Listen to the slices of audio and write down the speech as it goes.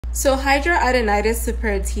So hidradenitis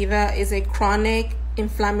suppurativa is a chronic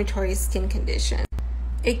inflammatory skin condition.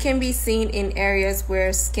 It can be seen in areas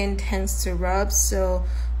where skin tends to rub, so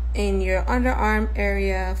in your underarm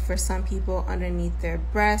area, for some people underneath their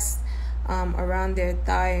breast, around their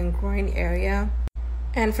thigh and groin area.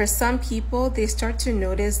 And for some people, they start to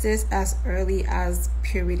notice this as early as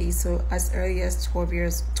puberty, so as early as 12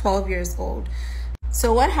 years old.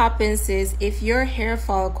 So what happens is if your hair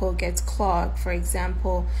follicle gets clogged, for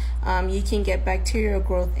example, you can get bacterial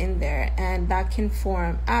growth in there, and that can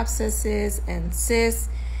form abscesses and cysts,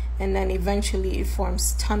 and then eventually it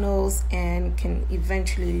forms tunnels and can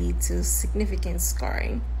eventually lead to significant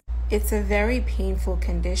scarring. It's a very painful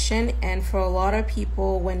condition, and for a lot of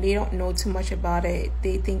people, when they don't know too much about it,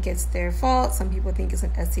 they think it's their fault. Some people think it's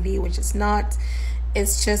an STD, which is not.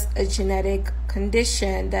 It's just a genetic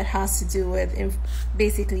condition that has to do with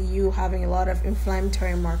basically you having a lot of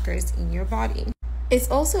inflammatory markers in your body. It's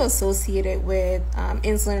also associated with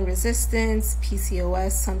insulin resistance,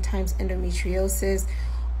 PCOS, sometimes endometriosis,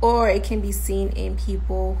 or it can be seen in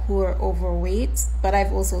people who are overweight, but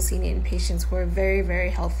I've also seen it in patients who are very, very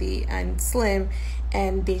healthy and slim,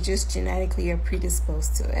 and they just genetically are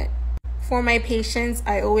predisposed to it. For my patients,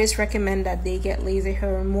 I always recommend that they get laser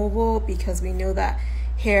hair removal because we know that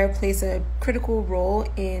hair plays a critical role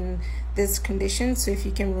in this condition. So if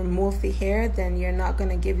you can remove the hair, then you're not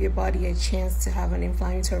going to give your body a chance to have an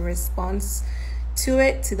inflammatory response to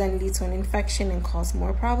it to then lead to an infection and cause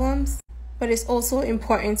more problems. But it's also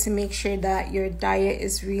important to make sure that your diet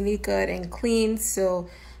is really good and clean. So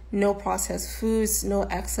no processed foods, no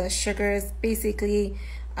excess sugars. Basically,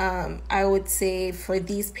 I would say for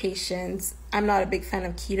these patients, I'm not a big fan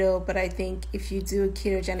of keto, but I think if you do a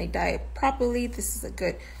ketogenic diet properly, this is a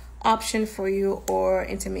good option for you, or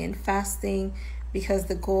intermittent fasting, because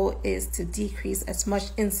the goal is to decrease as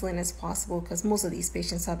much insulin as possible because most of these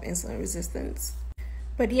patients have insulin resistance.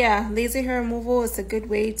 But yeah, laser hair removal is a good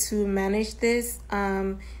way to manage this.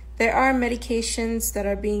 There are medications that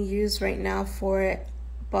are being used right now for it,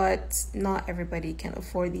 but not everybody can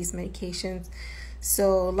afford these medications.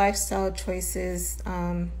 So lifestyle choices,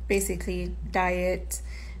 basically diet,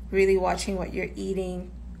 really watching what you're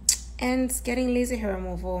eating, and getting laser hair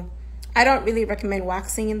removal. I don't really recommend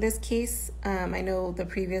waxing in this case. I know the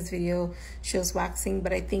previous video shows waxing,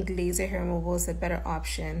 but I think laser hair removal is a better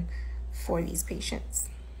option for these patients.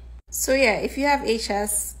 So yeah, if you have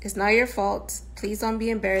HS, it's not your fault. Please don't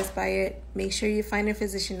be embarrassed by it. Make sure you find a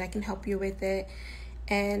physician that can help you with it,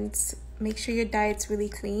 and make sure your diet's really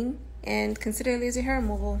clean, and consider laser hair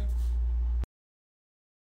removal.